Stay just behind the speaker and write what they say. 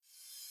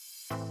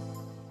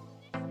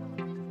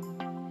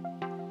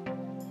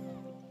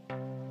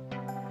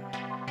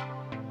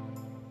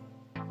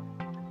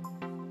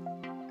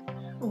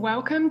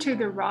Welcome to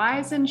the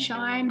Rise and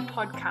Shine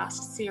podcast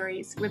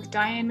series with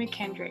Diane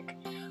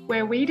McKendrick,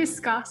 where we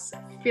discuss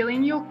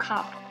filling your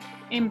cup,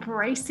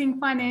 embracing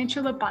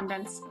financial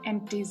abundance,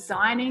 and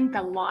designing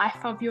the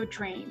life of your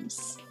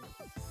dreams.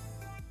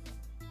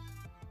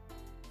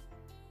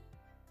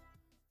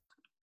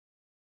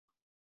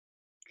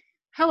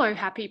 Hello,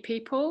 happy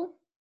people.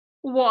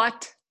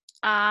 What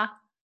a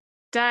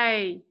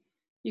day.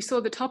 You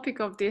saw the topic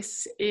of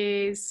this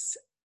is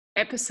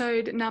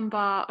episode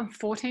number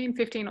 14,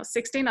 15 or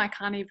 16. I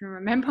can't even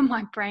remember.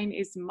 My brain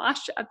is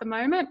mush at the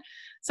moment.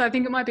 So I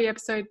think it might be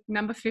episode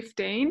number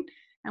 15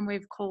 and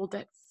we've called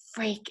it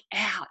Freak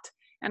Out.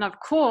 And of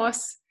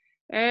course,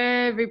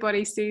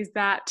 everybody sees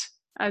that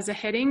as a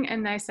heading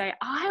and they say,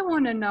 I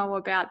want to know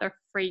about the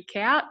freak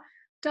out.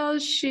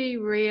 Does she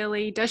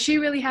really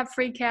have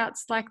freakouts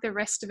like the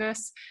rest of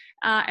us?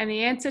 And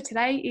the answer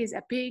today is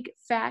a big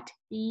fat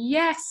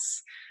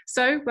yes.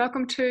 So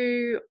welcome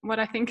to what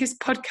I think is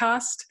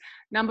podcast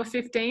number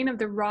 15 of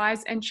the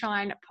Rise and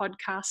Shine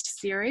podcast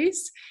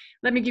series.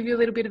 Let me give you a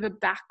little bit of a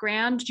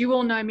background. You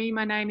all know me.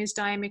 My name is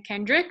Diane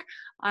McKendrick.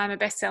 I'm a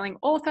best-selling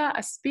author,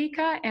 a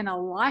speaker, and a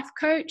life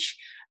coach.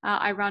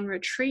 I run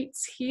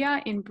retreats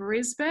here in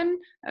Brisbane,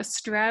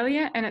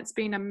 Australia, and it's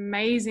been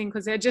amazing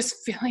because they're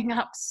just filling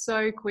up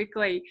so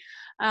quickly.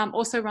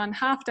 Also run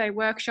half-day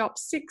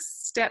workshops, 6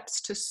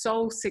 steps to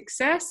soul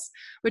success,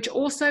 which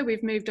also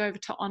we've moved over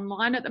to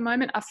online at the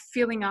moment, are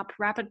filling up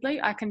rapidly.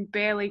 I can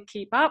barely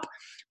keep up.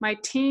 My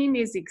team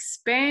is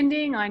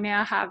expanding. I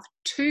now have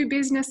 2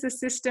 business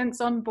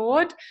assistants on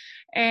board.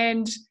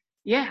 And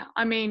yeah,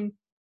 I mean,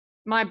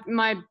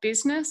 my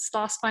business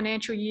last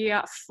financial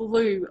year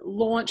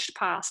launched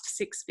past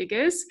 6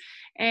 figures,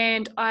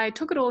 and I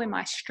took it all in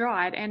my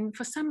stride, and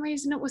for some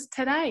reason it was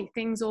today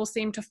things all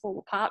seemed to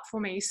fall apart for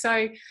me. So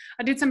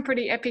I did some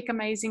pretty epic,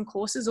 amazing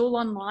courses all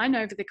online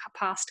over the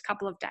past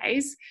couple of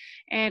days,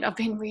 and I've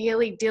been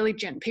really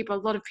diligent. A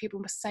lot of people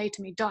must say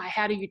to me, Di,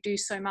 how do you do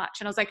so much?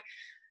 And I was like,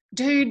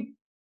 dude,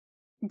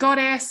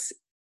 goddess,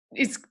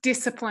 it's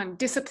discipline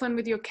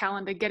with your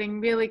calendar, getting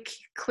really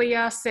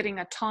clear, setting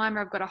a timer.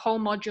 I've got a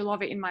whole module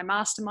of it in my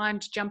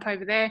mastermind. Jump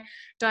over there,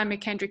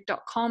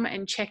 dianemckendrick.com,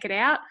 and check it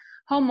out.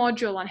 Whole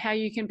module on how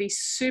you can be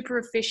super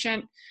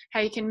efficient,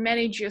 how you can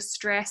manage your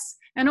stress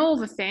and all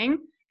the thing.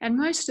 And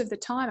most of the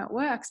time it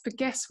works. But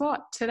guess what?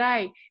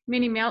 Today,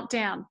 mini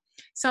meltdown.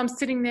 So I'm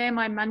sitting there,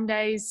 my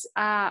Mondays,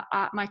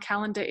 my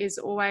calendar is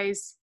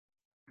always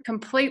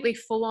completely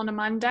full on a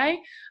Monday.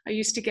 I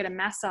used to get a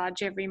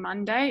massage every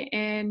Monday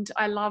and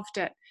I loved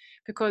it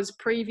because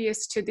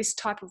previous to this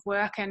type of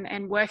work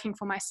and working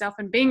for myself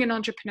and being an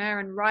entrepreneur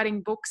and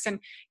writing books and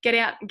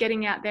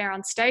getting out there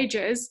on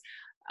stages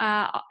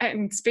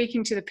and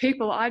speaking to the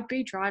people, I'd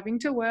be driving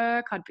to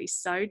work. I'd be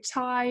so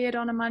tired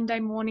on a Monday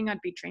morning. I'd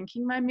be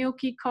drinking my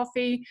milky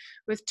coffee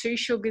with 2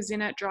 sugars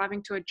in it,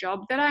 driving to a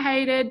job that I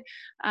hated,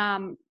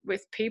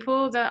 with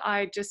people that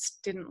I just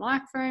didn't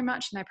like very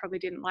much, and they probably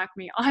didn't like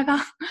me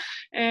either.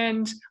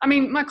 And I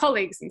mean, my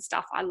colleagues and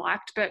stuff I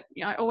liked, but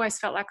I always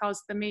felt like I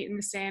was the meat in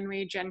the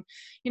sandwich, and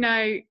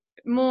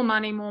more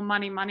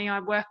money. I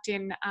worked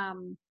in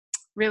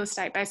real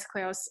estate.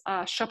 Basically, I was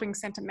a shopping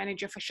center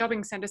manager for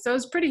shopping centers. So it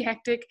was pretty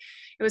hectic.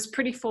 It was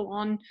pretty full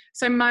on.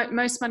 So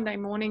most Monday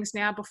mornings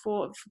now,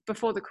 before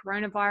the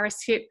coronavirus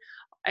hit,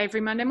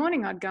 every Monday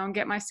morning I'd go and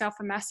get myself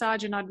a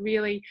massage, and I'd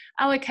really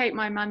allocate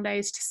my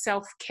Mondays to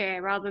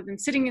self-care rather than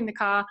sitting in the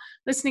car,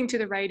 listening to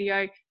the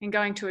radio and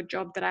going to a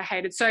job that I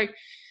hated. So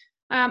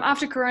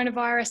after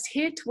coronavirus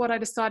hit, what I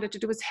decided to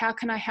do was, how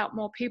can I help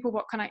more people?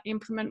 What can I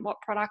implement? What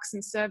products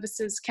and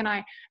services can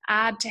I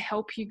add to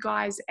help you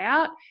guys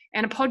out?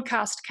 And a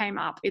podcast came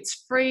up.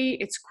 It's free,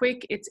 it's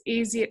quick, it's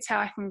easy. It's how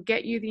I can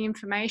get you the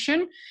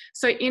information.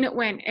 So in it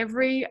went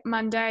every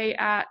Monday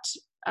at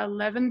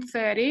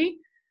 11:30,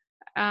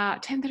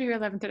 10:30 or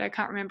 11:30, I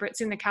can't remember. It's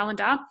in the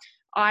calendar.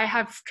 I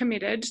have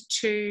committed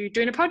to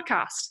doing a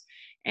podcast.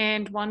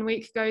 And 1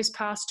 week goes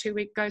past, 2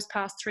 weeks goes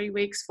past, 3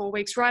 weeks, 4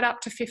 weeks, right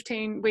up to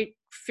 14,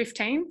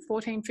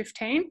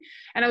 15.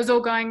 And it was all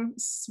going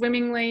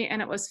swimmingly,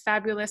 and it was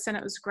fabulous, and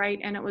it was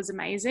great, and it was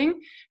amazing.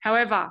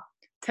 However,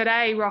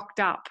 today rocked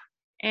up.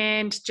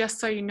 And just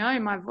so you know,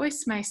 my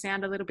voice may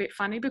sound a little bit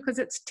funny because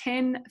it's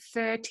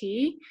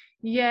 10:30.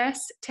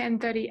 Yes,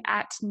 10:30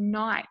 at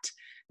night,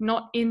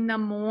 not in the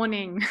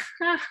morning.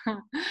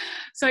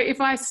 So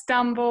if I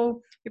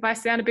stumble, if I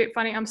sound a bit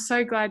funny, I'm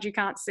so glad you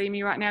can't see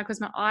me right now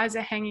because my eyes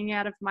are hanging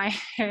out of my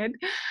head.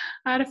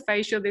 I had a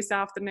facial this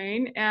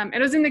afternoon. It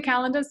was in the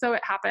calendar, so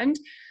it happened.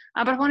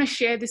 But I want to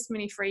share this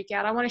mini freak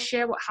out. I want to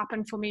share what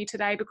happened for me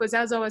today, because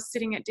as I was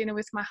sitting at dinner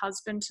with my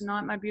husband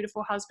tonight, my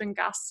beautiful husband,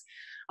 Gus,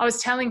 I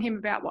was telling him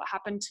about what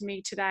happened to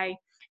me today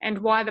and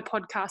why the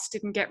podcast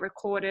didn't get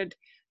recorded.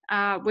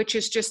 Which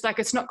is just like,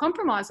 it's not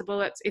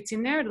compromisable. It's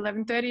in there at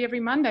 11:30 every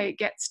Monday. It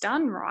gets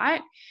done,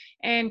 right?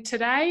 And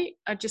today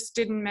I just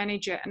didn't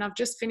manage it. And I've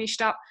just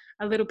finished up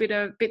a little bit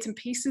of bits and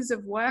pieces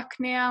of work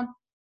now.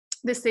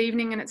 this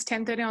evening and it's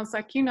 10:30. I was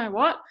like, you know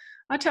what?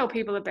 I tell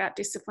people about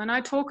discipline.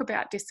 I talk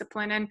about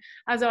discipline. And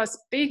as I was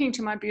speaking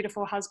to my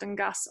beautiful husband,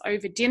 Gus,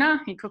 over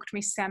dinner, he cooked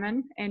me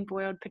salmon and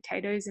boiled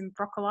potatoes and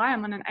broccoli.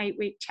 I'm on an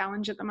 8-week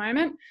challenge at the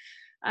moment.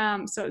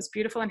 So it was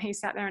beautiful. And he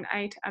sat there and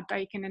ate a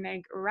bacon and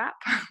egg wrap,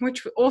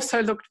 which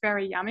also looked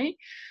very yummy.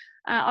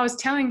 I was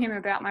telling him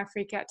about my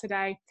freak out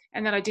today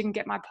and that I didn't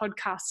get my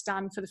podcast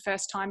done for the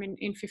first time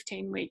in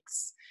 15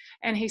 weeks.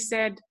 And he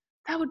said,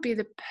 that would be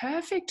the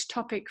perfect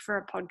topic for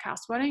a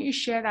podcast. Why don't you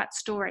share that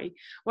story?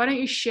 Why don't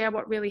you share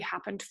what really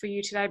happened for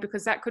you today?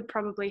 Because that could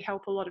probably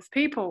help a lot of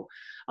people.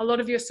 A lot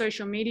of your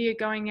social media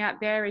going out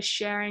there is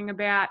sharing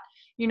about,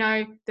 you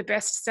know, the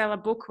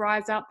bestseller book,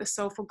 Rise Up, The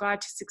Soulful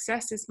Guide to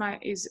Success is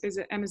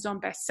an Amazon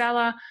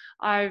bestseller.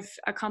 I've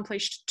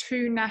accomplished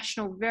 2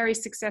 very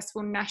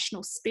successful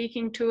national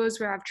speaking tours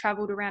where I've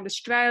traveled around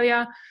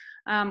Australia.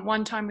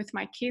 One time with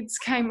my kids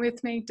came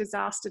with me.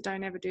 Disaster,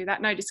 don't ever do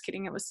that. No, just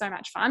kidding. It was so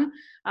much fun,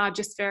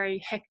 just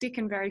very hectic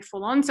and very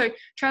full on. So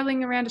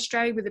traveling around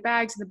Australia with the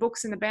bags and the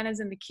books and the banners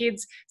and the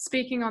kids,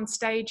 speaking on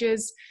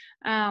stages,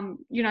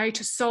 you know,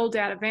 to sold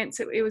out events.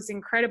 It was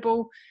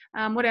incredible.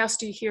 What else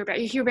do you hear about?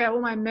 You hear about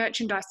all my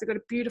merchandise. I've got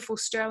a beautiful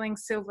sterling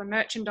silver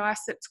merchandise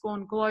that's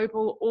gone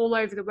global all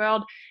over the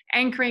world,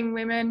 anchoring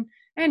women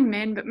and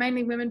men, but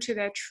mainly women to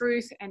their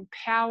truth and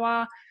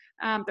power.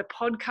 The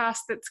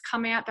podcast that's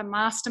come out, the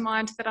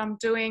mastermind that I'm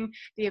doing,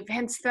 the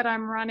events that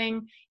I'm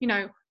running, you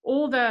know,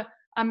 all the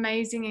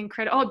amazing,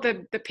 incredible,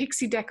 the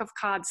Pixie deck of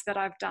cards that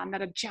I've done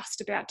that are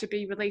just about to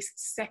be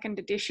released, 2nd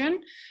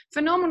edition.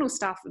 Phenomenal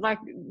stuff. Like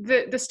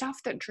the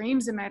stuff that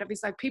dreams are made of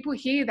is like, people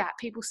hear that,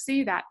 people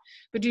see that,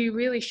 but do you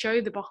really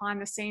show the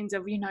behind the scenes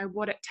of, you know,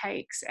 what it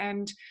takes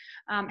and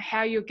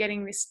how you're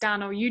getting this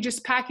done? Or you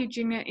just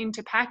packaging it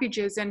into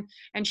packages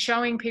and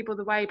showing people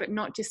the way, but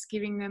not just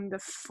giving them the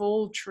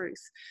full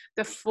truth,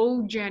 the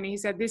full journey. He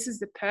said, this is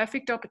the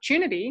perfect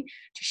opportunity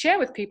to share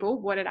with people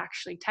what it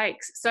actually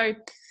takes. So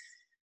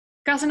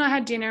Gus and I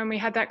had dinner and we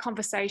had that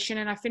conversation,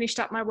 and I finished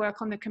up my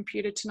work on the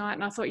computer tonight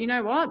and I thought, you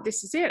know what,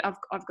 this is it.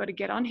 I've got to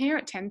get on here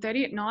at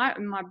 10:30 at night,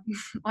 and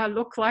I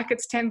look like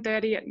it's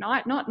 10:30 at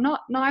night, not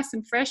nice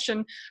and fresh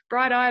and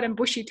bright-eyed and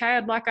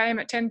bushy-tailed like I am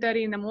at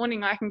 10:30 in the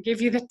morning. I can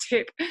give you the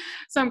tip.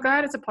 So I'm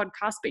glad it's a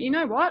podcast, but you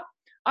know what?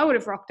 I would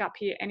have rocked up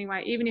here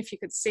anyway, even if you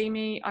could see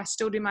me. I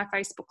still do my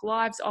Facebook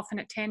Lives often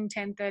at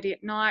 10:30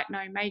 at night,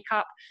 no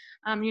makeup.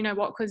 You know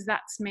what? Because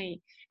that's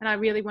me. And I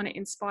really want to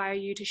inspire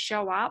you to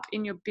show up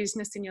in your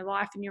business, in your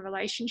life, in your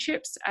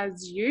relationships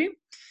as you.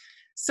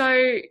 So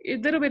a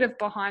little bit of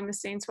behind the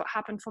scenes, what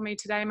happened for me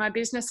today. My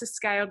business has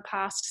scaled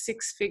past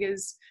 6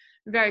 figures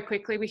very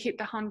quickly. We hit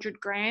the 100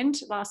 grand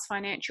last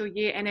financial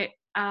year, and it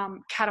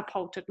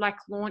catapulted, like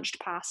launched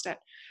past it.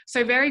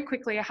 So very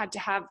quickly I had to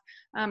have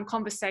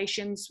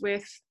conversations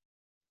with,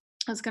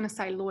 I was going to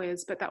say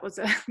lawyers, but that's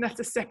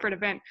a separate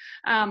event.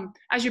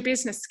 As your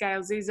business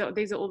scales, these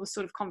are all the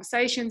sort of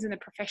conversations and the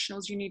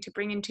professionals you need to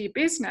bring into your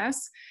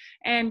business.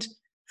 And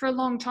for a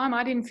long time,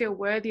 I didn't feel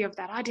worthy of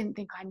that. I didn't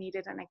think I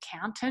needed an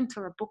accountant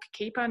or a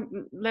bookkeeper,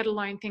 let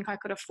alone think I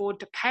could afford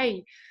to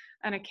pay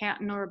an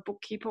accountant or a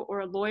bookkeeper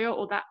or a lawyer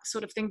or that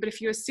sort of thing. But if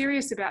you're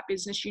serious about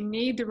business, you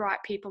need the right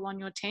people on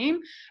your team.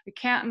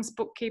 Accountants,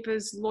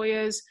 bookkeepers,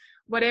 lawyers,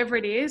 whatever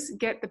it is,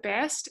 get the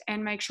best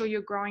and make sure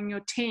you're growing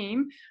your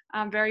team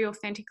very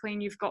authentically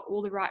and you've got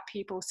all the right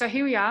people. So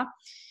here we are,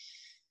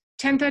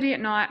 10:30 at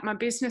night. My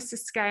business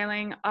is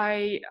scaling.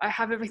 I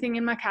have everything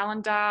in my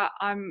calendar.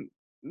 I'm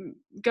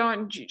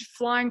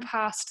flying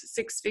past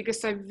 6 figures.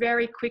 So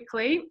very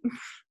quickly,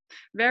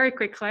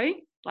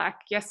 like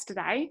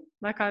yesterday,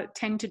 like I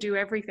tend to do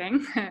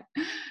everything,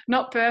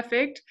 not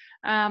perfect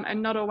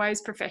and not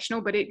always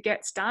professional, but it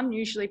gets done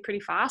usually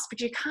pretty fast.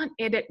 But you can't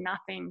edit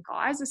nothing,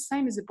 guys. The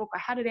same as a book. I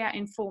had it out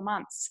in 4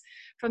 months.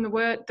 From the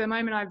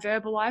moment I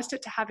verbalized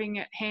it to handing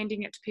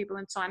it to people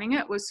and signing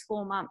it was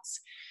 4 months.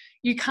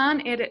 You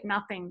can't edit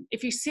nothing.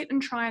 If you sit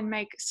and try and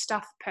make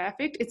stuff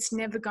perfect, it's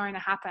never going to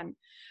happen.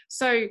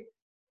 So,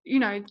 you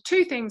know,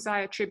 2 things I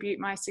attribute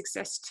my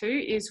success to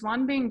is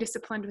 1, being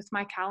disciplined with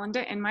my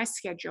calendar and my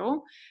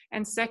schedule.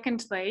 And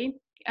secondly,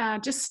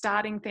 just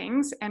starting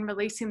things and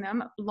releasing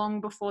them long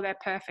before they're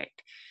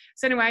perfect.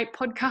 So anyway,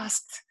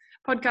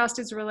 podcast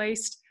is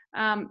released.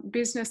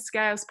 Business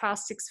scales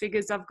past 6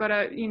 figures. I've got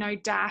to, you know,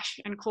 dash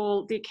and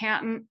call the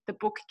accountant, the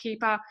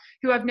bookkeeper,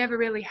 who I've never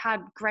really had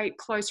great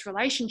close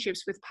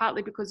relationships with,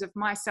 partly because of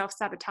my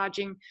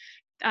self-sabotaging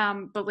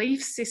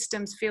belief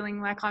systems, feeling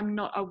like I'm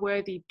not a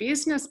worthy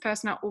business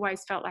person. I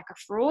always felt like a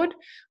fraud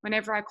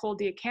whenever I called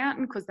the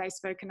accountant because they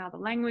spoke another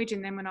language.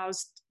 And then when I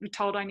was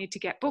told I need to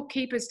get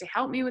bookkeepers to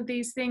help me with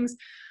these things,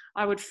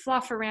 I would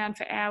fluff around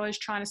for hours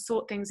trying to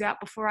sort things out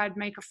before I'd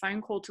make a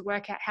phone call to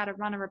work out how to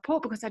run a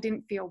report because I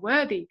didn't feel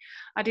worthy.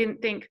 I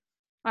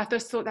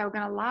just thought they were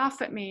going to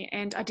laugh at me,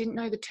 and I didn't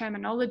know the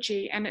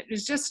terminology. And it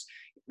was just,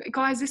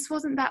 guys, this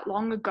wasn't that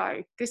long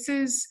ago.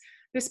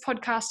 This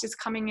podcast is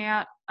coming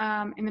out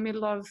in the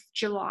middle of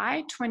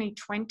July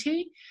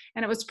 2020,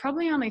 and it was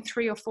probably only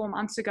 3 or 4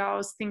 months ago I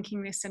was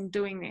thinking this and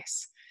doing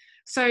this.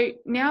 So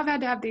now I've had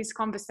to have these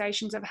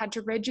conversations. I've had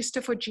to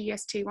register for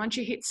GST. Once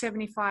you hit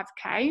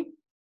 75K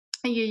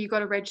a year, you got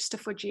to register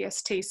for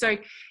GST. So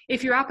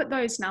if you're up at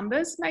those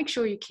numbers, make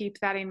sure you keep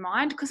that in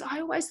mind, because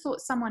I always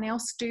thought someone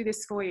else do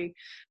this for you.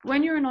 But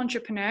when you're an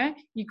entrepreneur,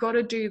 you got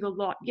to do the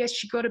lot.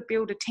 Yes, you got to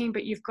build a team,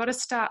 but you've got to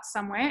start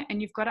somewhere, and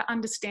you've got to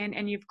understand,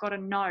 and you've got to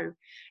know.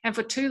 And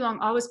for too long,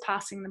 I was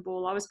passing the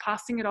ball. I was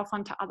passing it off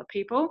onto other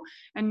people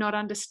and not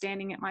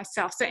understanding it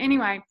myself. So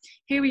anyway,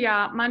 here we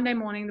are, Monday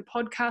morning. The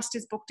podcast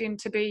is booked in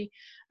to be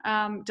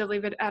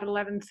delivered at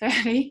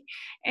 11:30,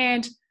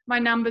 and my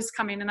numbers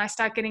come in, and I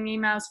start getting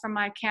emails from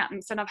my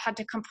accountants, and I've had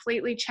to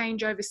completely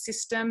change over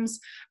systems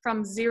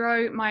from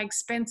zero. My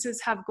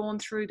expenses have gone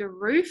through the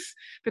roof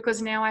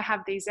because now I have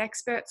these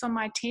experts on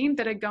my team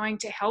that are going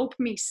to help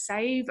me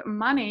save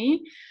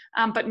money,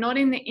 but not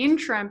in the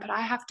interim, but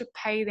I have to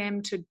pay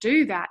them to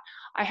do that.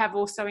 I have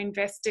also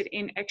invested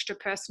in extra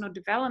personal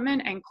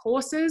development and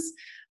courses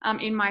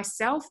in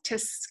myself to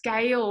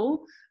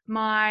scale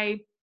my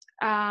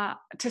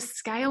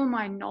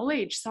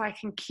knowledge so I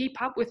can keep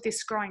up with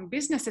this growing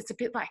business. It's a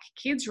bit like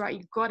kids, right?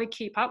 You've got to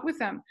keep up with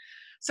them.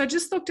 So I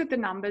just looked at the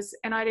numbers,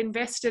 and I'd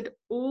invested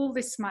all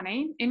this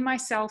money in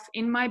myself,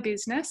 in my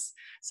business.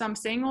 So I'm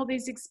seeing all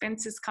these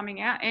expenses coming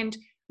out, and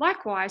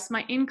likewise,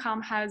 my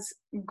income has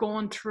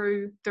gone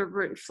through the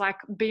roof, like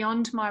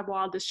beyond my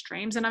wildest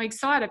dreams. And I'm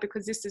excited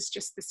because this is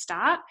just the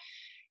start.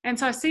 And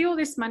so I see all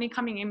this money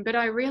coming in, but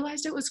I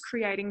realized it was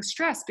creating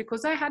stress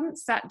because I hadn't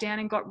sat down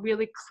and got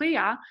really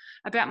clear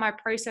about my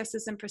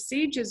processes and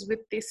procedures with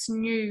this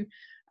new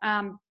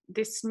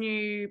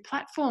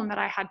platform that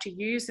I had to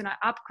use. And I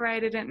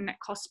upgraded it, and it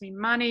cost me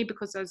money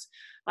because I was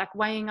like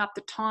weighing up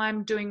the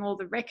time, doing all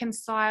the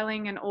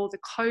reconciling and all the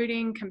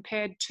coding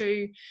compared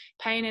to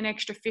paying an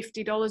extra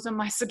 $50 on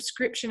my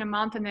subscription a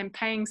month and then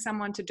paying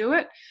someone to do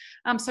it.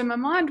 So my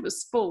mind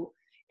was full.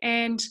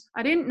 And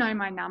I didn't know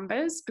my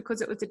numbers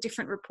because it was a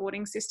different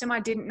reporting system. I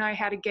didn't know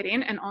how to get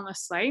in. And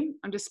honestly,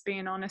 I'm just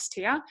being honest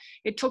here,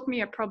 it took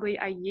me probably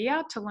a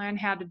year to learn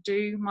how to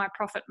do my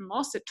profit and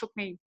loss. It took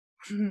me,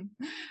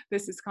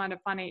 this is kind of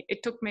funny,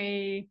 it took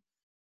me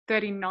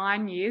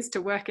 39 years to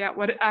work out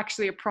what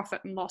actually a profit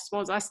and loss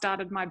was. I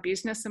started my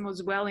business and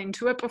was well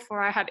into it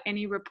before I had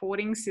any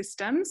reporting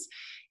systems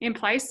in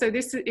place. So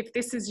if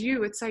this is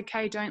you, it's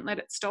okay. Don't let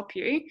it stop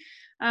you.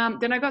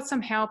 Then I got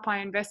some help. I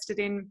invested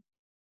in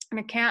an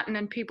accountant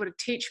and people to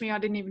teach me. I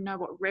didn't even know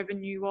what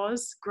revenue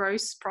was,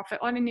 gross profit.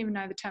 I didn't even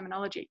know the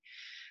terminology.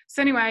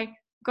 So anyway,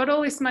 got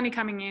all this money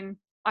coming in.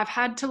 I've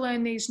had to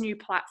learn these new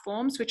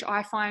platforms, which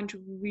I find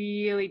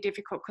really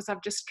difficult because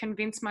I've just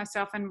convinced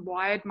myself and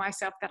wired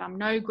myself that I'm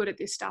no good at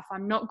this stuff.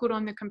 I'm not good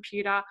on the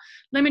computer.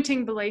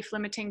 Limiting belief,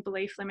 limiting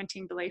belief,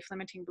 limiting belief,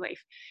 limiting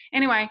belief.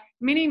 Anyway,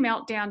 mini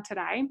meltdown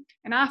today.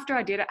 And after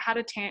I did it, had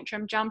a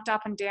tantrum, jumped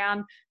up and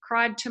down,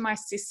 cried to my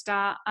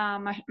sister,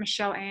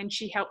 Michelle Ann.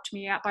 She helped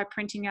me out by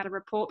printing out a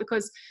report,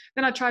 because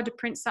then I tried to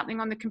print something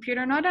on the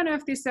computer. And I don't know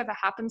if this ever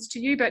happens to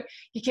you, but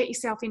you get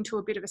yourself into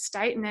a bit of a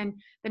state, and then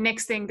the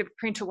next thing, the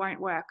printer won't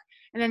work.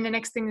 And then the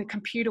next thing, the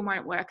computer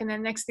won't work. And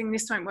then the next thing,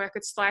 this won't work.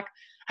 It's like,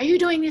 are you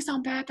doing this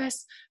on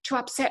purpose to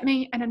upset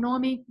me and annoy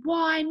me?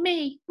 Why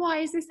me? Why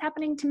is this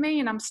happening to me?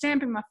 And I'm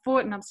stamping my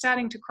foot and I'm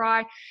starting to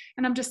cry.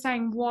 And I'm just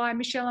saying, why,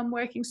 Michelle, I'm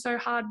working so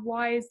hard.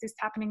 Why is this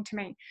happening to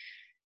me?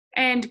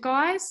 And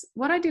guys,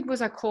 what I did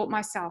was I caught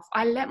myself.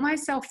 I let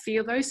myself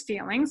feel those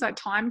feelings. I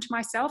timed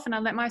myself and I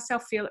let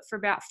myself feel it for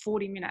about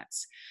 40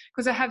 minutes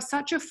because I have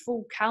such a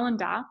full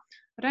calendar.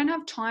 I don't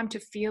have time to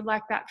feel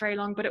like that very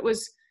long, but it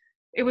was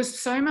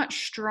so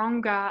much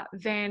stronger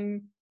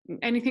than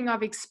anything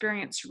I've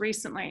experienced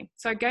recently.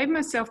 So I gave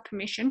myself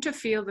permission to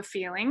feel the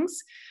feelings,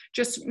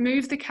 just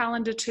move the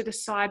calendar to the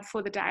side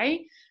for the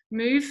day,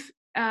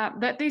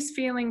 let these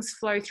feelings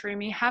flow through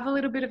me, have a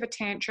little bit of a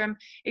tantrum,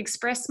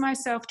 express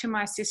myself to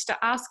my sister,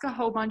 ask a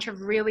whole bunch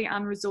of really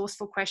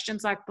unresourceful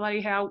questions like,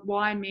 bloody hell,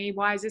 why me?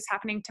 Why is this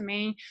happening to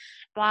me?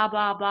 Blah,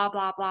 blah, blah,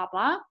 blah, blah,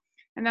 blah.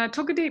 And then I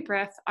took a deep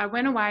breath. I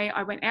went away.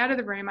 I went out of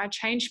the room. I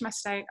changed my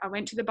state. I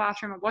went to the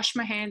bathroom. I washed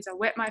my hands. I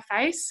wet my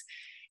face.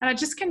 And I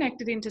just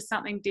connected into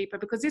something deeper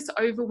because this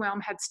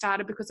overwhelm had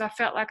started because I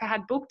felt like I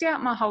had booked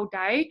out my whole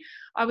day.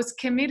 I was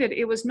committed.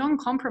 It was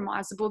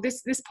non-compromisable.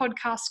 This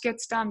podcast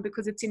gets done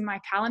because it's in my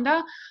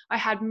calendar. I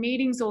had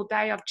meetings all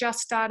day. I've just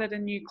started a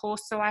new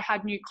course. So I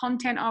had new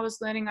content I was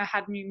learning. I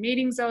had new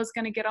meetings I was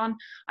going to get on.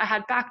 I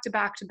had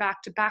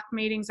back-to-back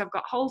meetings. I've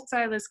got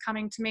wholesalers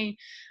coming to me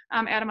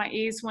out of my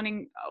ears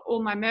wanting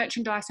all my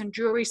merchandise and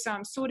jewelry. So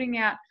I'm sorting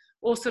out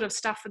all sort of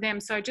stuff for them.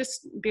 So I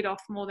just bit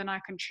off more than I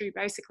can chew,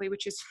 basically,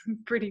 which is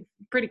pretty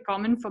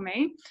common for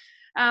me.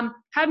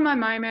 Had my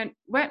moment,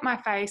 wet my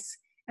face,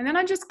 and then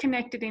I just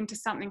connected into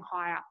something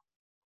higher.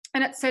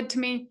 And it said to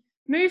me,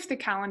 move the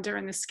calendar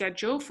and the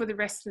schedule for the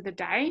rest of the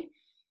day.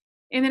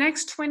 In the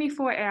next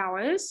 24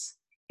 hours,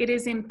 it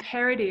is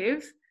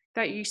imperative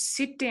that you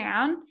sit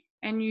down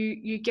and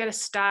you get a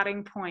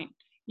starting point.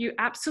 You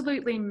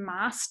absolutely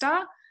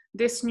master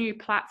this new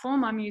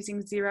platform. I'm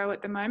using Xero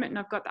at the moment and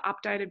I've got the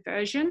updated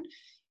version.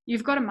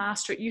 you've got to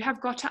master it. You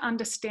have got to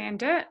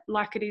understand it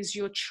like it is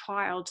your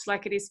child,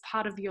 like it is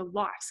part of your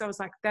life. So I was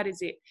like, that is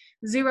it.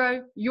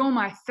 Zero, you're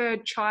my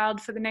third child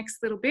for the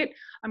next little bit.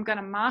 I'm going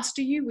to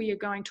master you. We are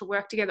going to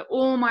work together.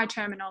 All my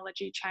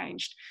terminology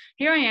changed.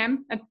 Here I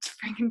am at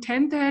freaking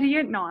 10:30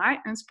 at night,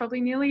 and it's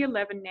probably nearly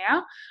 11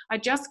 now. I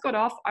just got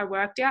off. I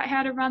worked out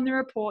how to run the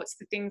reports,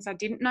 the things I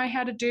didn't know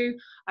how to do.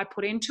 I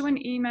put into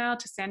an email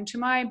to send to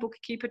my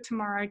bookkeeper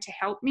tomorrow to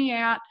help me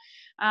out.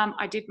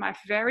 I did my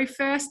very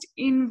first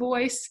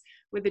invoice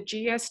with the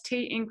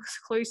GST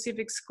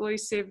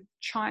exclusive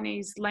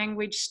Chinese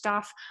language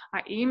stuff.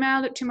 I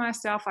emailed it to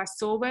myself. I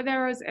saw where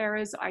there was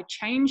errors. I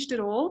changed it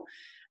all.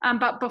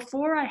 But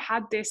before I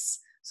had this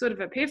sort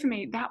of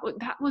epiphany, that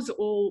was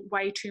all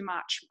way too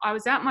much. I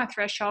was at my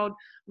threshold.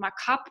 My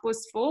cup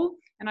was full,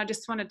 and I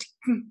just wanted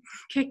to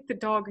kick the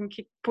dog and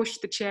push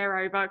the chair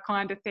over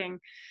kind of thing.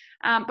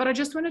 But I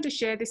just wanted to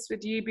share this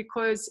with you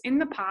because in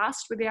the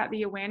past, without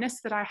the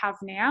awareness that I have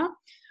now,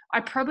 I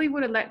probably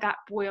would have let that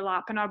boil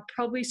up, and I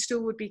probably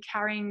still would be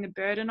carrying the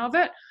burden of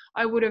it.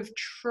 I would have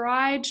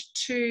tried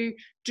to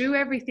do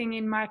everything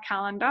in my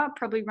calendar,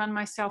 probably run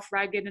myself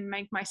ragged and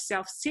make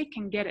myself sick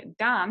and get it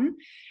done.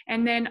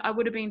 And then I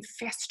would have been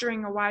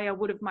festering away.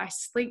 My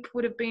sleep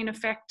would have been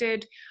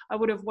affected. I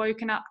would have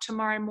woken up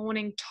tomorrow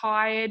morning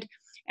tired,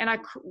 and I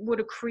would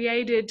have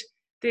created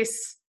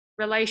this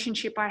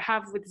relationship I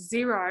have with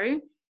zero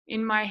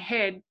in my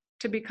head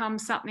to become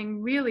something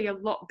really a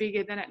lot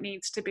bigger than it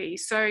needs to be.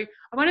 So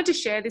I wanted to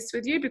share this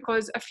with you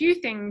because a few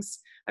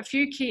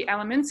key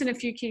elements and a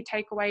few key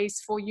takeaways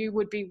for you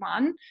would be: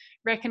 one,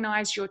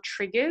 recognize your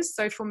triggers.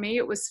 So for me,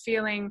 it was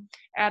feeling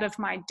out of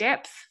my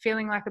depth,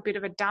 feeling like a bit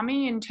of a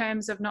dummy in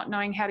terms of not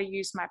knowing how to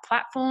use my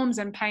platforms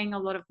and paying a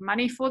lot of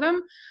money for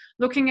them,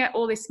 looking at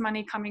all this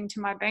money coming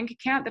to my bank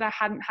account that I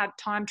hadn't had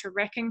time to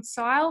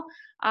reconcile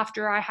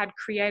after I had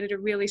created a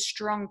really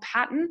strong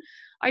pattern.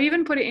 I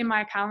even put it in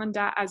my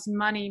calendar as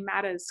money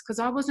matters because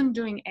I wasn't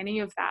doing any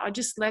of that. I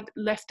just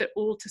left it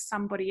all to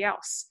somebody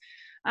else.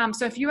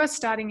 So if you are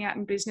starting out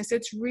in business,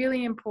 it's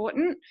really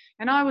important.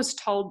 And I was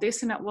told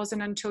this, and it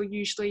wasn't until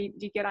usually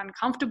you get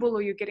uncomfortable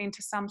or you get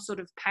into some sort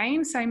of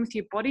pain, same with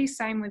your body,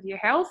 same with your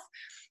health,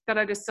 that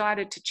I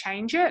decided to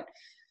change it.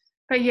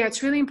 But yeah,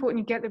 it's really important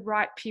you get the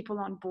right people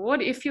on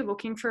board. If you're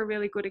looking for a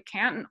really good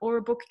accountant or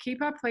a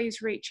bookkeeper,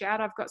 please reach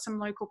out. I've got some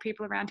local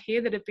people around here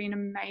that have been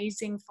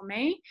amazing for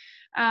me.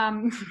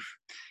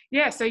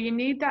 So you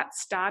need that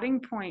starting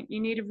point. You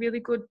need a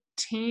really good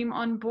team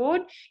on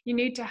board. You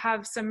need to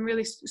have some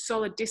really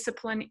solid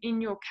discipline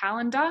in your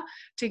calendar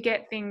to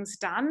get things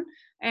done.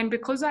 And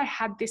because I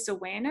had this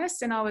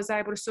awareness and I was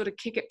able to sort of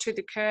kick it to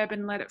the curb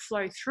and let it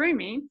flow through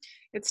me,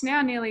 it's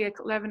now nearly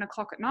 11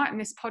 o'clock at night and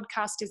this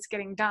podcast is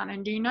getting done.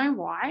 And do you know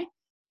why?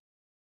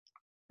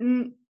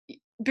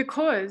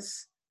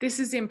 Because this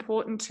is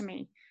important to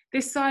me.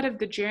 This side of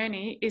the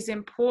journey is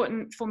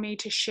important for me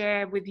to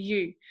share with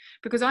you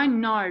because I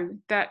know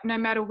that no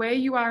matter where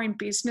you are in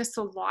business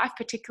or life,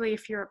 particularly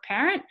if you're a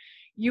parent,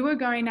 you are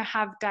going to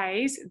have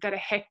days that are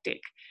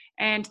hectic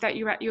and that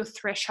you're at your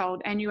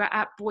threshold and you are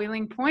at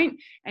boiling point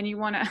and you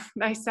want to,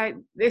 they say,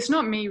 it's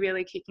not me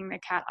really kicking the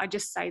cat. I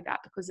just say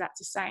that because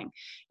that's a saying.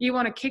 You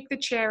want to kick the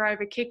chair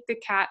over, kick the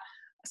cat,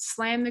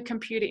 slam the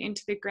computer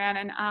into the ground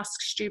and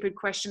ask stupid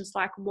questions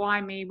like, why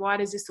me? Why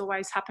does this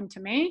always happen to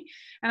me?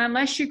 And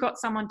unless you got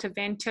someone to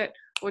vent it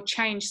or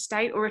change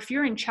state, or if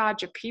you're in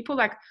charge of people,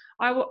 like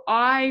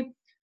I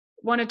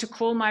wanted to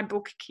call my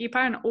bookkeeper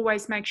and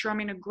always make sure I'm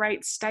in a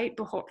great state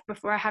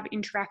before I have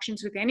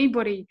interactions with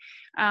anybody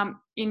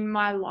in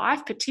my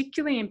life,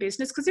 particularly in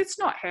business, because it's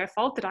not her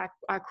fault that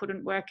I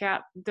couldn't work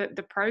out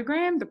the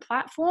program, the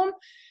platform.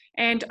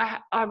 And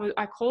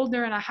I called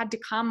her and I had to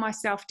calm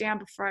myself down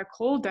before I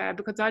called her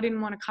because I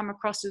didn't want to come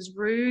across as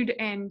rude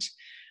and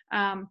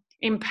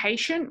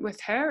impatient with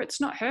her. It's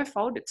not her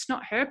fault. It's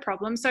not her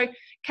problem. So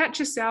catch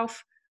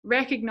yourself,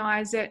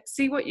 recognize it,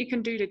 see what you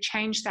can do to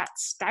change that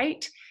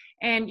state.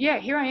 And yeah,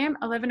 here I am,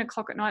 11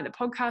 o'clock at night. The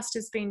podcast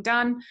has been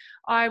done.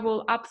 I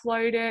will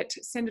upload it,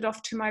 send it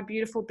off to my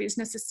beautiful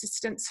business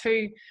assistants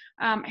who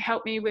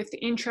help me with the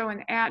intro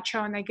and the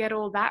outro, and they get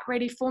all that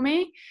ready for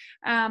me.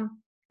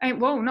 And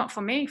well, not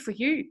for me, for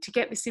you to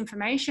get this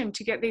information,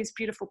 to get these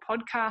beautiful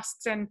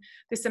podcasts and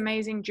this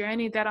amazing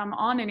journey that I'm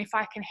on. And if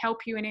I can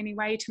help you in any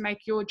way to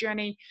make your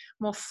journey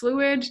more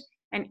fluid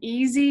and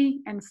easy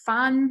and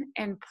fun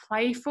and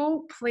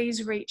playful,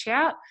 please reach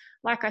out.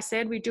 Like I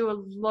said, we do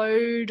a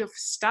load of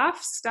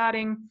stuff,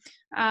 starting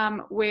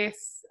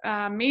with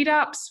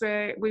meetups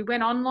where we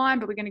went online,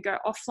 but we're going to go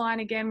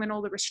offline again when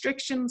all the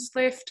restrictions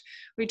lift.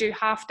 We do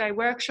half-day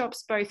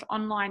workshops, both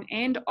online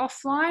and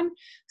offline.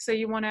 So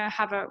you want to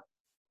have a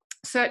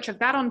search of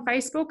that on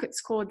Facebook.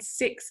 It's called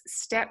 6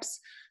 Steps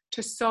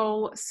to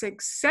Soul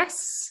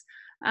Success.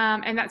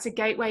 And that's a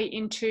gateway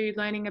into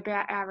learning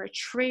about our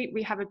retreat.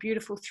 We have a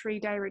beautiful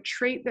 3-day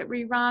retreat that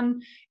we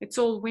run. It's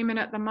all women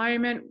at the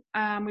moment.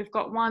 We've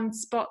got one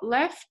spot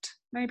left,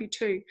 maybe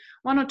 2,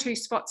 1 or 2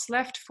 spots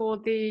left for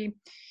the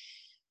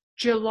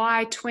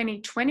July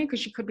 2020,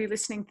 because you could be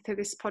listening to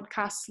this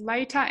podcast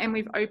later, and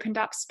we've opened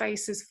up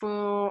spaces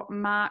for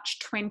March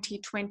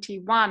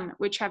 2021,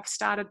 which have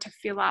started to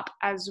fill up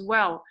as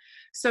well.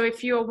 So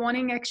if you're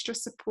wanting extra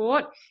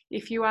support,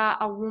 if you are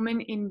a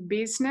woman in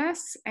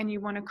business and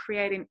you want to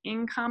create an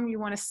income, you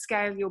want to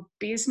scale your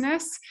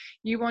business,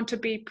 you want to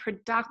be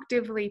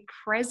productively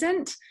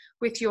present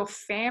with your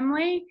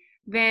family,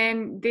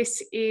 then this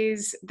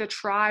is the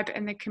tribe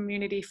and the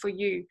community for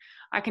you.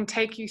 I can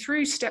take you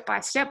through step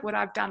by step what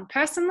I've done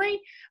personally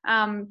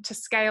to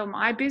scale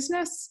my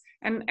business.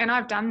 And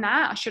I've done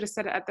that. I should have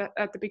said it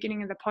at the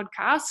beginning of the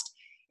podcast.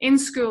 In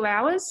school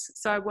hours,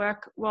 so I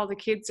work while the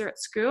kids are at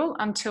school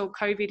until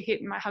COVID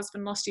hit and my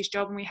husband lost his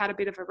job and we had a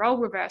bit of a role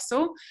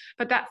reversal.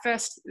 But that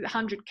first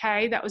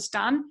 100K, that was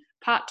done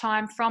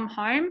part-time from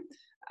home,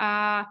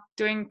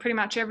 doing pretty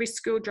much every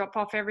school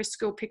drop-off, every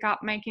school pick-up,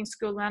 making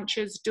school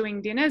lunches,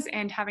 doing dinners,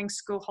 and having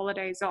school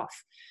holidays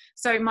off.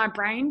 So my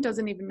brain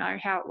doesn't even know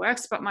how it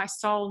works, but my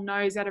soul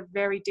knows at a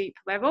very deep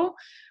level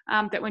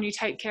that when you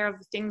take care of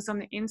the things on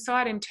the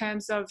inside in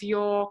terms of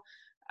your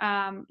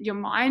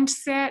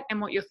mindset and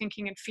what you're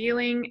thinking and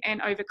feeling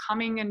and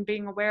overcoming and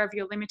being aware of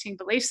your limiting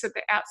beliefs, that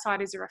the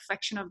outside is a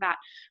reflection of that.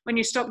 When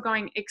you stop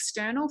going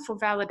external for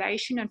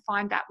validation and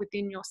find that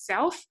within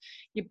yourself,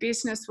 your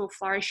business will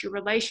flourish, your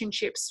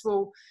relationships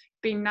will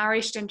be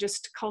nourished and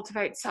just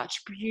cultivate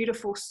such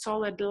beautiful,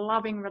 solid,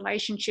 loving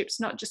relationships,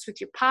 not just with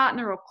your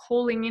partner or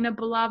calling in a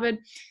beloved.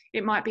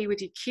 It might be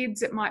with your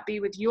kids, it might be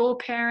with your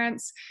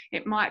parents,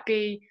 it might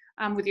be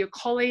with your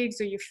colleagues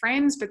or your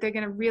friends, but they're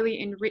going to really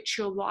enrich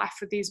your life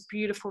with these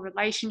beautiful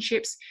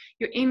relationships.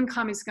 Your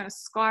income is going to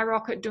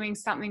skyrocket doing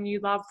something you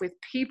love with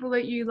people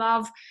that you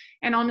love.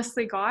 And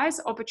honestly, guys,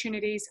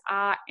 opportunities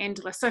are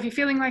endless. So if you're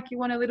feeling like you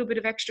want a little bit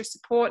of extra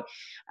support,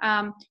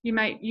 you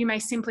may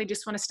simply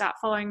just want to start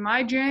following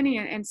my journey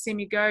and see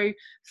me go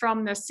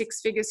from the 6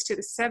 figures to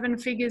the 7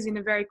 figures in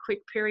a very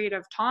quick period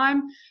of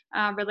time,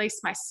 release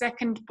my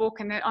second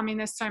book. And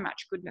there's so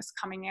much goodness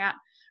coming out.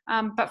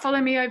 But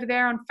follow me over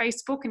there on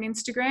Facebook and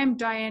Instagram,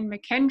 Diane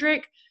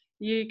McKendrick.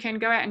 You can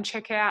go out and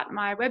check out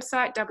my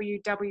website,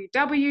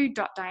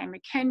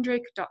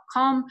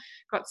 www.dianemckendrick.com.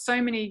 Got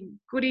so many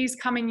goodies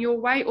coming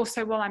your way.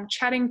 Also, while I'm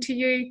chatting to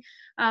you,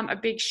 a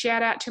big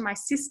shout out to my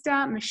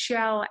sister,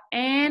 Michelle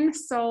Ann,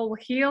 Soul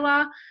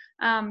Healer.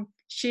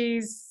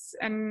 She's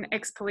an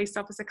ex-police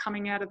officer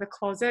coming out of the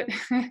closet,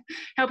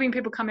 helping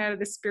people come out of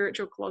the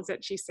spiritual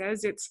closet, she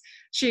says.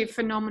 She's a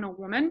phenomenal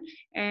woman.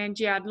 And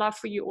yeah, I'd love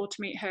for you all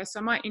to meet her. So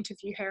I might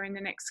interview her in the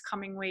next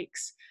coming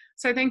weeks.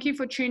 So thank you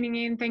for tuning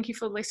in. Thank you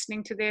for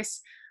listening to this.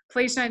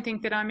 Please don't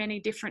think that I'm any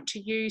different to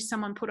you.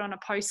 Someone put on a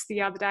post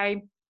the other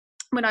day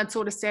when I'd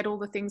sort of said all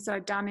the things that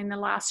I'd done in the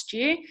last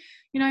year.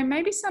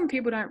 Maybe some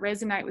people don't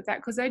resonate with that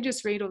because they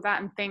just read all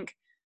that and think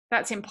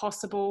that's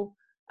impossible.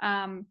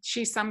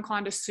 She's some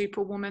kind of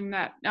superwoman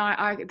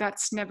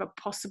that's never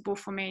possible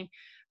for me.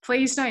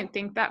 Please don't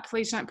think that.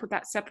 Please don't put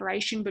that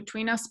separation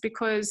between us,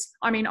 because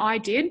I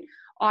did.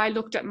 I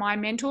looked at my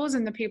mentors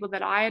and the people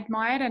that I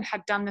admired and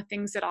had done the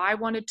things that I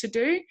wanted to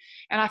do,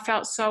 and I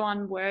felt so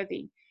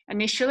unworthy.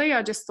 Initially,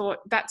 I just thought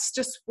that's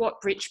just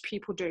what rich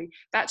people do.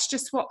 That's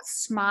just what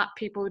smart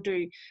people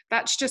do.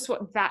 That's just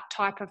what that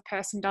type of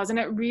person does. And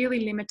it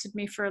really limited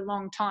me for a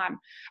long time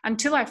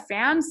until I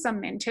found some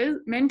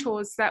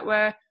mentors that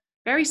were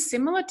very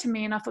similar to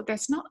me. And I thought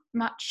there's not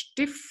much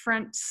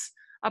difference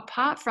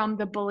apart from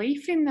the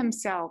belief in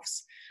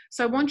themselves.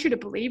 So I want you to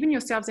believe in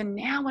yourselves. And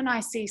now when I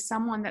see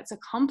someone that's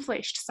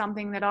accomplished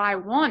something that I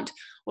want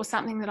or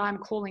something that I'm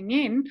calling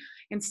in,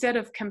 instead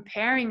of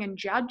comparing and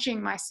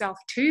judging myself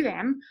to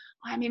them,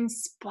 I'm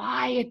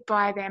inspired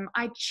by them.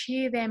 I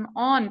cheer them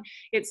on.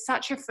 It's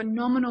such a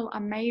phenomenal,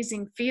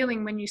 amazing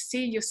feeling when you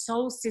see your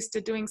soul sister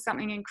doing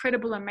something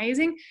incredible,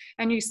 amazing,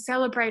 and you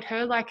celebrate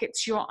her like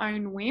it's your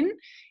own win.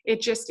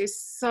 It just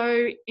is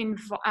so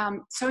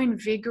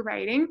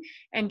invigorating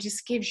and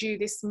just gives you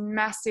this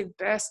massive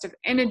burst of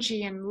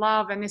energy and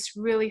love and this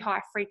really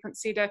high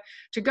frequency to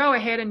go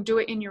ahead and do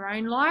it in your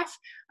own life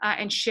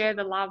and share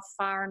the love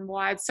far and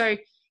wide. So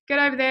get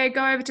over there,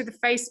 go over to the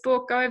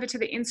Facebook, go over to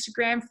the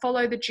Instagram,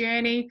 follow the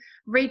journey,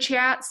 reach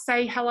out,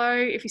 say hello.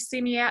 If you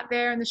see me out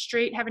there in the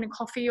street having a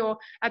coffee or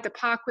at the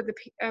park with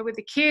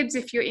the kids,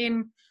 if you're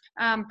in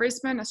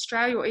Brisbane,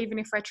 Australia, or even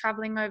if we're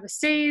traveling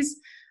overseas,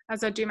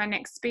 as I do my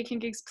next speaking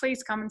gigs,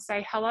 please come and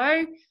say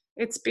hello.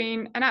 It's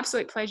been an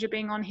absolute pleasure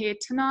being on here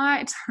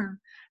tonight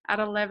at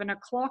 11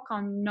 o'clock.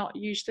 I'm not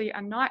usually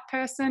a night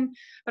person,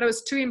 but it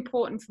was too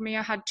important for me.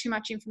 I had too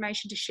much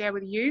information to share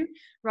with you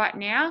right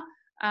now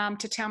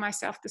to tell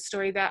myself the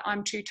story that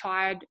I'm too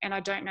tired and I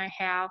don't know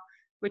how,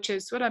 which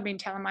is what I've been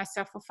telling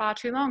myself for far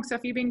too long. So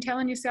if you've been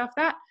telling yourself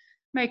that,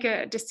 make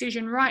a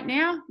decision right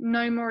now.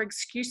 No more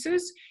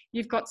excuses.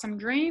 You've got some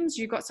dreams.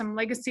 You've got some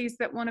legacies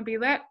that want to be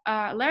left,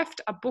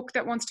 a book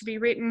that wants to be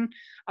written,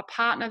 a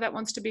partner that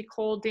wants to be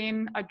called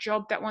in, a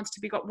job that wants to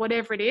be got,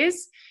 whatever it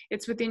is,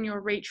 it's within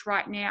your reach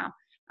right now.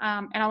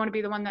 And I want to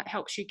be the one that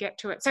helps you get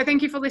to it. So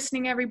thank you for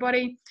listening,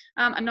 everybody.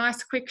 A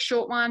nice, quick,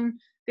 short one.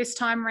 this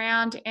time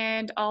round,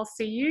 and I'll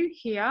see you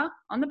here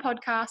on the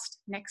podcast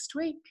next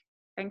week.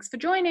 Thanks for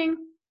joining.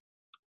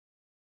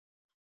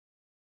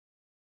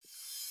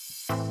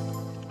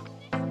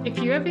 If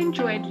you have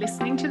enjoyed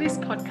listening to this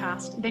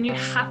podcast, then you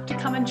have to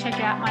come and check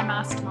out my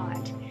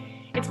mastermind.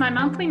 It's my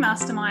monthly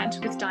mastermind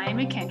with Diane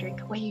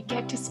McKendrick, where you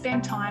get to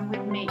spend time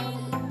with me.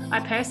 I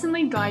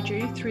personally guide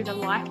you through the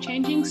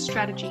life-changing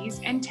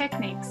strategies and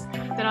techniques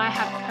that I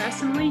have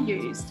personally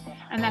used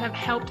and that have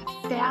helped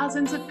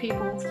thousands of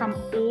people from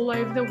all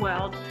over the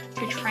world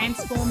to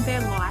transform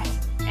their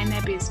life and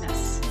their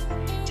business.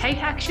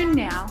 Take action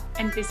now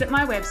and visit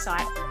my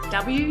website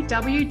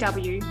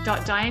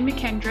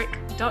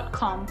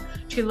www.dianemckendrick.com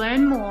to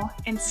learn more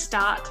and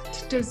start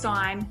to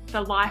design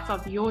the life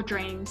of your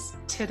dreams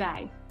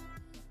today.